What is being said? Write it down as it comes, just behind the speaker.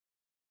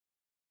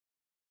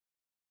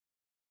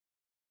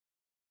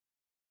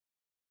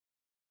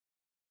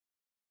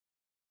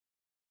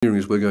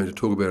As we're going to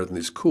talk about it in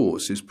this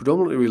course, is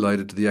predominantly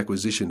related to the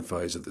acquisition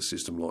phase of the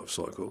system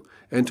lifecycle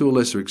and to a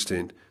lesser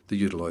extent the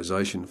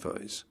utilisation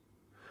phase.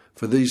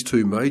 For these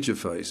two major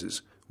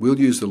phases,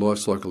 we'll use the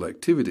lifecycle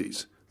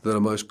activities that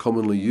are most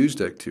commonly used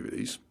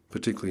activities,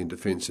 particularly in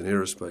defence and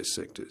aerospace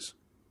sectors.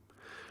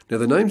 Now,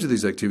 the names of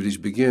these activities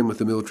began with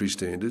the military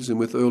standards and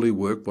with early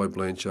work by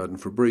Blanchard and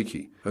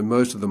Fabrici, and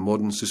most of the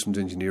modern systems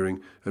engineering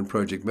and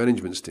project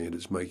management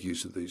standards make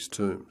use of these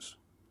terms.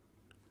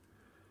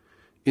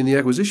 In the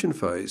acquisition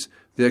phase,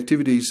 the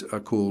activities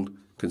are called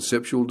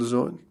conceptual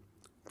design,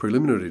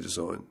 preliminary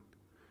design,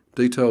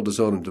 detailed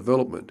design and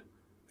development,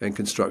 and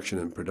construction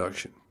and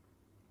production.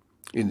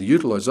 In the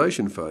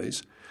utilisation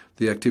phase,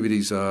 the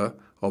activities are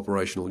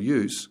operational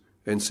use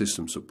and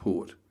system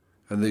support,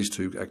 and these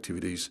two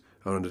activities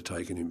are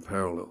undertaken in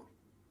parallel.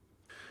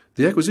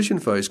 The acquisition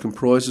phase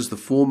comprises the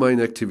four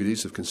main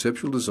activities of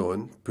conceptual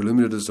design,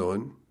 preliminary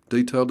design,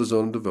 detailed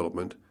design and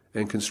development,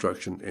 and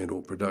construction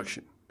and/or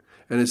production.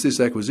 And it's this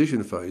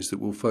acquisition phase that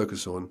we'll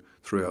focus on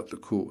throughout the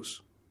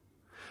course.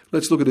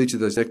 Let's look at each of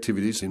those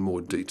activities in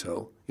more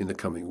detail in the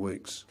coming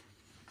weeks.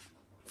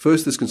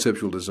 First, there's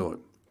conceptual design,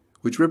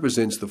 which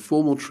represents the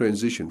formal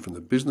transition from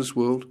the business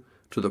world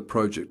to the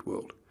project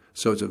world,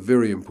 so it's a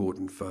very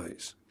important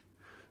phase.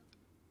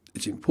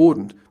 It's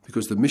important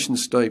because the mission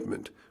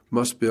statement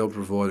must be able to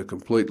provide a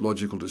complete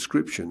logical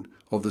description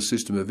of the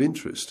system of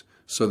interest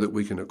so that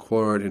we can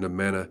acquire it in a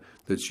manner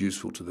that's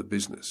useful to the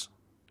business.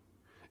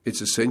 It's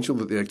essential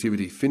that the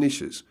activity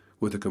finishes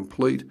with a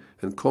complete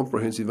and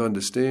comprehensive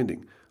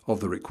understanding of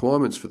the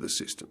requirements for the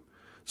system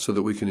so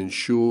that we can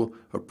ensure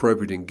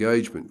appropriate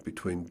engagement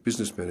between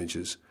business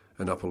managers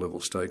and upper-level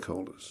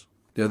stakeholders.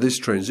 Now, this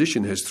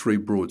transition has three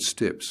broad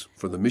steps,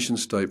 from the mission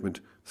statement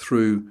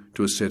through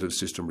to a set of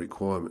system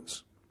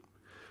requirements.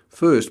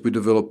 First, we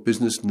develop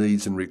business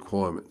needs and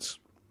requirements.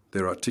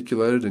 They're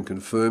articulated and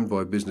confirmed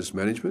by business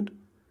management,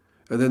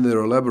 and then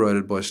they're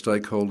elaborated by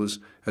stakeholders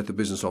at the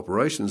business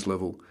operations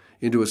level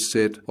into a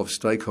set of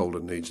stakeholder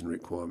needs and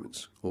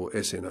requirements, or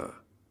SNR.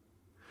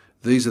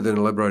 These are then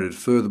elaborated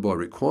further by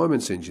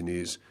requirements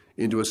engineers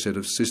into a set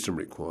of system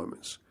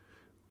requirements,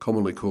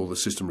 commonly called the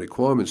System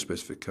Requirement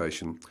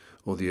Specification,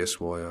 or the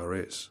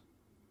SYRS.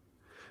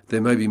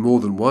 There may be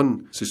more than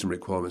one system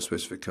requirement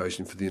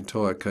specification for the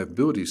entire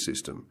capability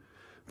system,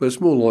 but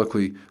it's more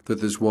likely that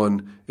there's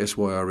one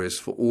SYRS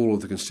for all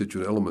of the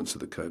constituent elements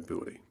of the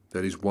capability.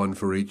 That is, one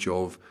for each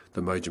of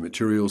the major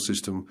materials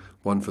system,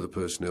 one for the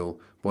personnel,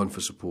 one for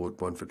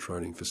support, one for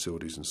training,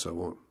 facilities, and so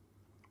on.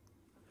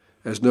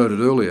 As noted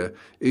earlier,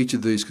 each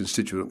of these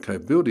constituent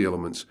capability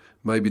elements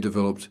may be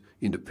developed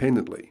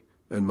independently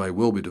and may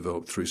well be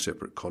developed through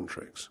separate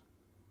contracts.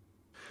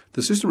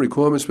 The System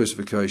Requirement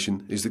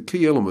Specification is the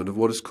key element of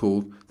what is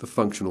called the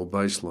functional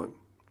baseline.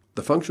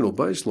 The functional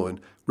baseline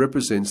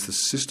represents the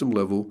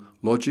system-level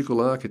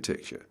logical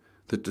architecture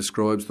that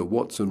describes the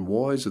whats and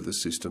whys of the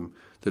system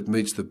that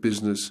meets the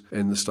business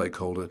and the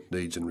stakeholder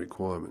needs and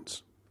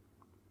requirements.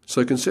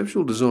 So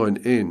conceptual design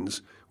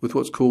ends with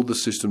what's called the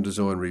System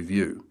Design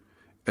Review,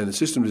 and the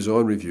System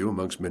Design Review,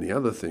 amongst many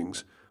other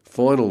things,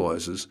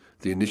 finalises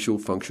the initial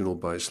functional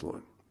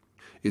baseline.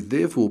 It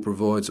therefore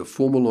provides a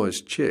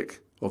formalised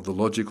check of the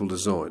logical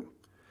design.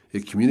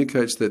 It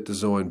communicates that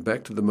design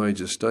back to the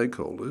major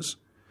stakeholders.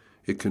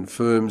 It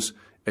confirms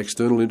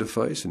external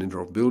interface and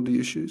interoperability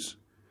issues.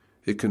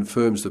 It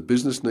confirms the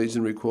business needs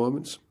and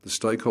requirements, the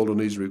stakeholder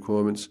needs and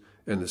requirements,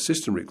 and the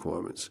system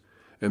requirements,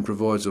 and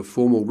provides a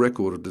formal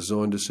record of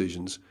design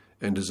decisions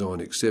and design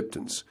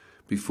acceptance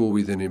before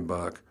we then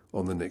embark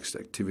on the next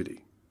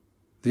activity.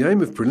 The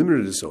aim of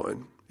preliminary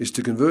design is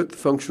to convert the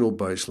functional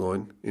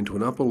baseline into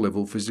an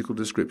upper-level physical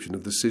description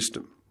of the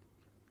system.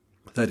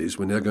 That is,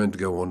 we're now going to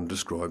go on and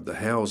describe the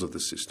hows of the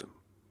system.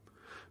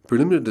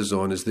 Preliminary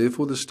design is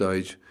therefore the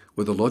stage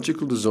where the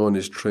logical design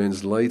is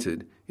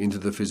translated into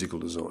the physical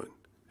design,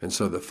 and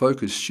so the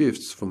focus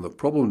shifts from the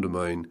problem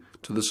domain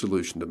to the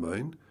solution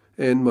domain,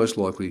 and most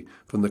likely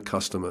from the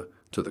customer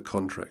to the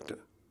contractor.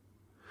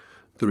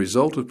 The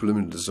result of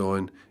preliminary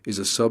design is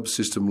a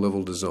subsystem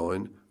level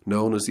design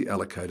known as the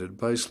allocated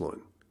baseline.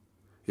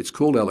 It's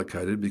called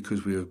allocated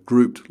because we have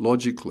grouped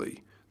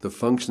logically the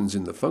functions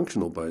in the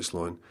functional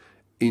baseline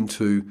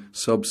into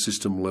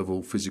subsystem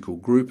level physical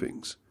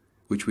groupings,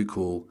 which we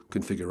call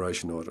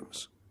configuration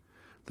items.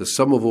 The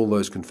sum of all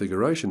those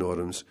configuration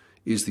items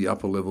is the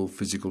upper level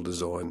physical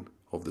design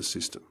of the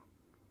system.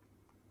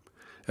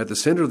 At the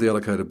centre of the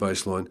allocated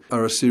baseline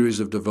are a series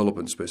of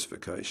development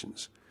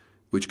specifications,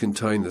 which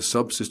contain the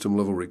subsystem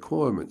level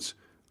requirements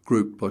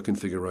grouped by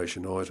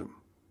configuration item.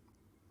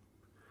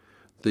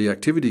 The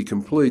activity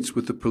completes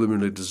with the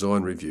preliminary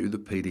design review, the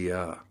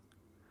PDR.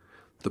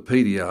 The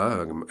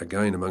PDR,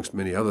 again amongst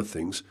many other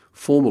things,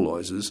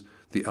 formalises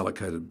the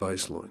allocated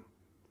baseline.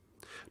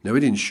 Now,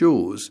 it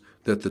ensures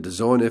that the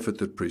design effort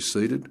that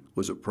preceded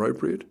was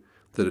appropriate,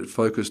 that it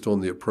focused on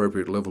the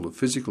appropriate level of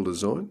physical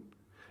design,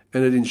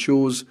 and it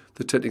ensures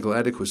the technical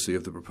adequacy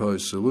of the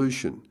proposed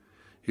solution.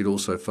 It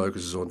also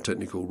focuses on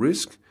technical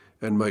risk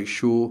and makes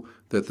sure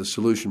that the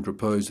solution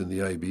proposed in the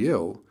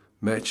ABL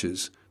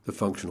matches the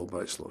functional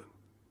baseline.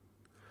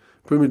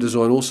 Preliminary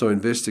design also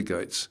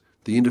investigates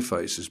the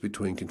interfaces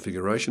between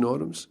configuration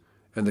items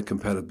and the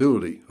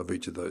compatibility of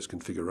each of those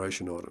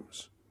configuration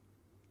items.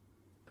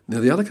 Now,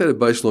 the allocated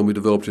baseline we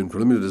developed in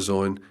preliminary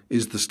design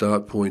is the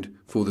start point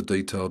for the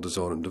detailed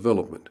design and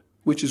development,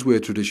 which is where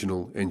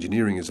traditional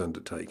engineering is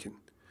undertaken,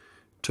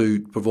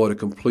 to provide a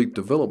complete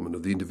development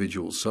of the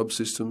individual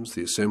subsystems,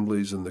 the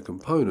assemblies and the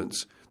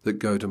components that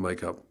go to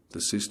make up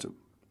the system.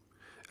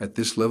 At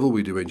this level,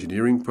 we do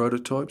engineering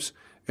prototypes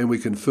and we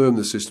confirm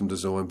the system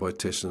design by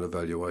test and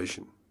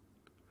evaluation.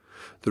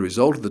 The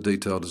result of the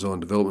detailed design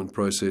development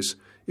process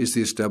is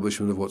the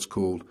establishment of what's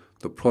called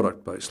the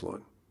product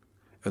baseline.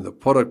 And the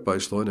product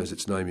baseline, as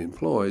its name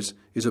implies,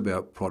 is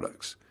about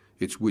products.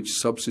 It's which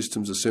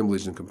subsystems,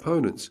 assemblies and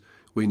components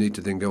we need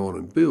to then go on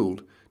and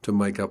build to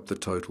make up the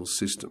total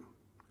system.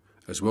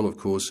 As well, of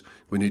course,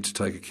 we need to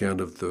take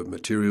account of the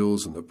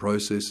materials and the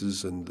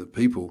processes and the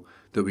people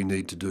that we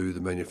need to do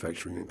the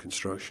manufacturing and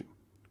construction.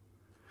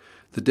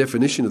 The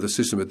definition of the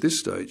system at this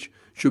stage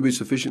should be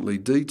sufficiently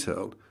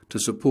detailed to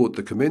support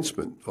the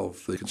commencement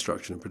of the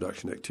construction and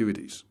production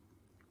activities.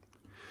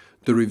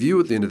 The review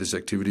at the end of this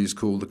activity is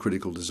called the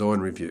Critical Design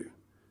Review.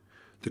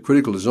 The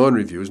Critical Design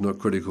Review is not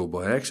critical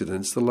by accident.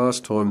 It's the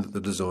last time that the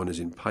design is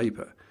in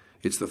paper.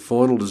 It's the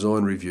final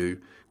design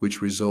review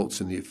which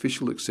results in the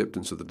official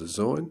acceptance of the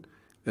design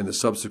and the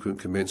subsequent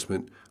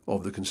commencement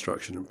of the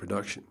construction and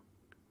production.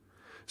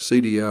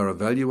 CDR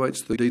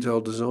evaluates the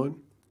detailed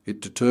design.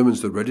 It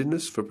determines the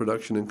readiness for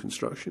production and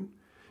construction.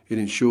 It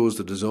ensures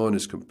the design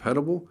is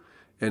compatible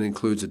and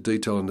includes a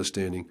detailed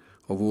understanding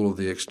of all of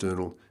the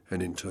external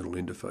and internal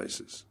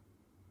interfaces.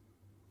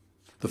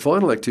 The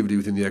final activity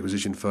within the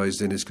acquisition phase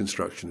then is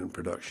construction and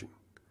production.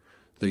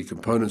 The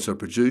components are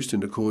produced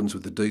in accordance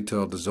with the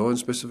detailed design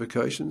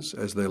specifications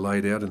as they're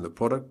laid out in the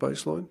product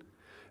baseline,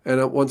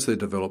 and once they're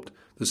developed,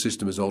 the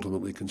system is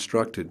ultimately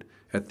constructed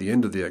at the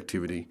end of the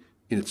activity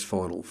in its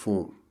final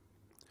form.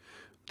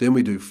 Then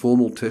we do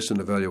formal test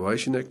and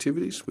evaluation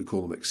activities, we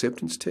call them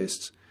acceptance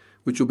tests,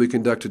 which will be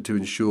conducted to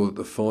ensure that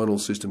the final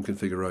system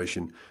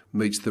configuration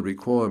meets the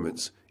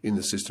requirements in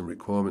the system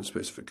requirement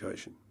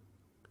specification.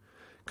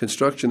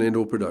 Construction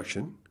and/or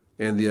production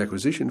and the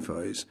acquisition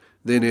phase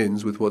then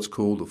ends with what's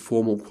called a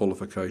formal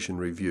qualification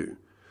review,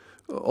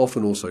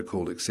 often also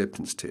called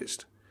acceptance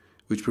test,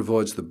 which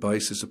provides the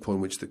basis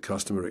upon which the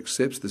customer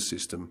accepts the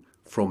system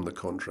from the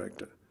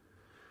contractor.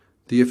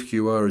 The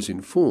FQR is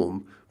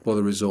informed by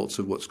the results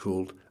of what's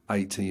called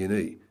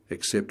AT&E,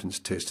 Acceptance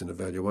Test and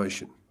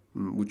Evaluation,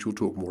 which we'll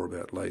talk more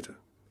about later.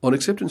 On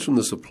acceptance from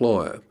the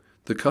supplier,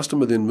 the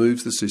customer then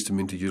moves the system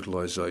into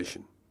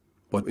utilisation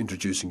by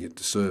introducing it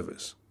to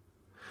service.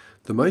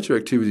 The major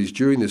activities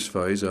during this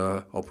phase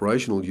are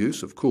operational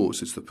use, of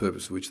course, it's the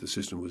purpose for which the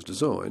system was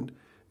designed,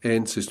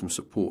 and system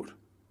support.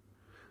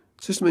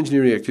 System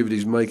engineering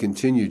activities may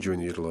continue during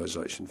the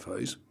utilisation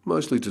phase,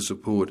 mostly to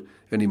support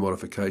any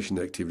modification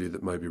activity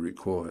that may be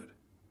required.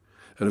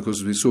 And of course,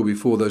 as we saw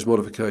before, those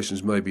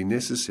modifications may be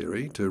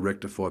necessary to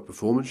rectify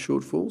performance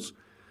shortfalls,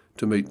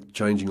 to meet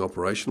changing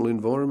operational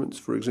environments,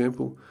 for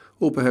example,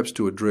 or perhaps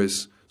to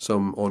address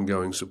some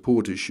ongoing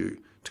support issue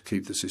to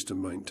keep the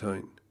system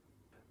maintained.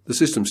 The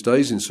system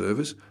stays in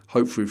service,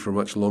 hopefully for a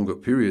much longer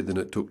period than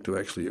it took to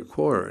actually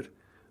acquire it,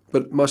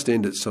 but it must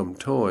end at some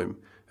time,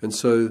 and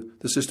so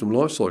the system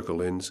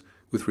lifecycle ends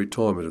with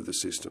retirement of the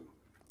system,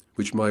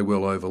 which may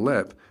well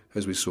overlap,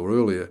 as we saw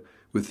earlier,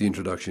 with the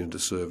introduction into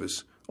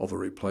service of a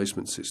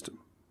replacement system.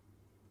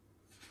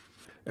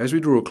 As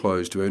we draw a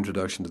close to our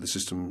introduction to the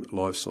system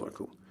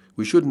lifecycle,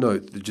 we should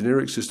note that the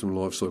generic system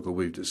lifecycle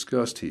we've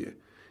discussed here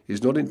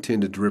is not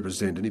intended to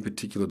represent any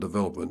particular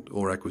development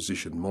or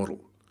acquisition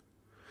model.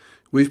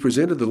 We've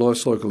presented the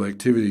lifecycle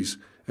activities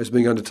as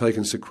being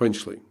undertaken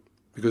sequentially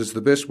because it's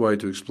the best way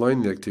to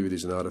explain the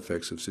activities and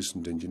artefacts of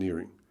systems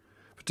engineering,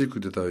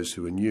 particularly to those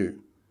who are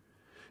new.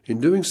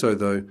 In doing so,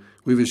 though,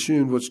 we've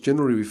assumed what's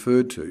generally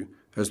referred to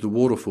as the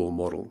waterfall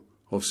model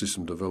of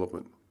system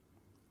development.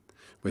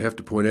 We have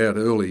to point out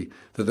early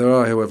that there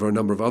are, however, a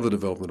number of other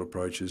development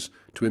approaches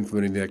to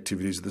implementing the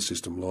activities of the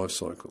system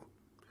lifecycle.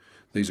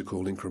 These are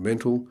called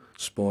incremental,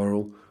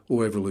 spiral,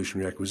 or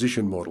evolutionary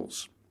acquisition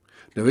models.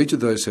 Now, each of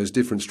those has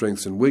different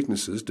strengths and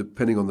weaknesses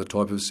depending on the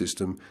type of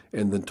system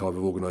and the type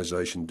of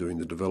organisation doing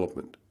the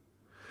development.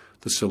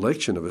 The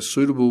selection of a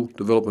suitable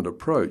development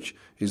approach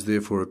is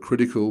therefore a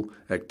critical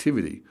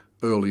activity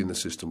early in the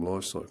system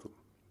lifecycle.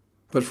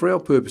 But for our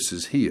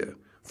purposes here,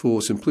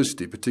 for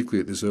simplicity, particularly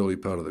at this early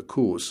part of the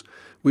course,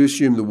 we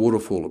assume the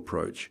waterfall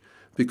approach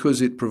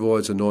because it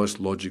provides a nice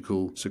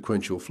logical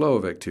sequential flow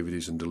of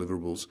activities and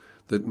deliverables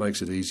that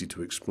makes it easy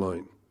to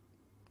explain.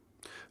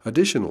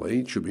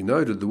 Additionally, it should be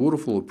noted the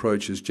waterfall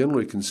approach is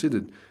generally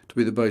considered to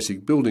be the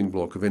basic building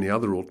block of any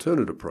other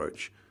alternate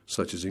approach,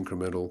 such as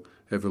incremental,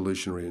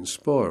 evolutionary and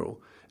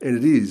spiral, and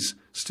it is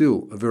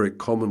still a very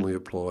commonly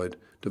applied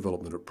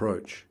development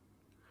approach.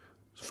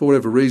 For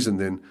whatever reason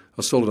then,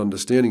 a solid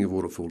understanding of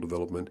waterfall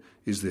development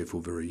is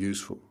therefore very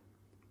useful.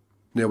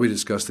 Now, we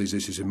discuss these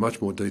issues in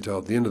much more detail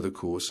at the end of the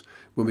course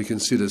when we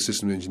consider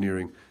system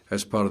engineering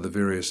as part of the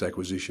various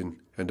acquisition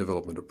and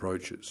development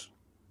approaches.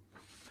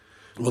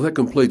 Well, that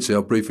completes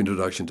our brief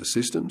introduction to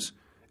systems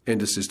and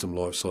to system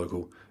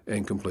lifecycle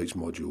and completes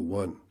Module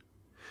 1.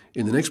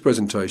 In the next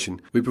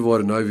presentation, we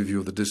provide an overview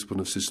of the discipline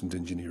of systems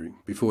engineering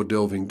before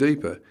delving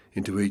deeper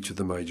into each of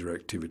the major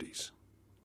activities.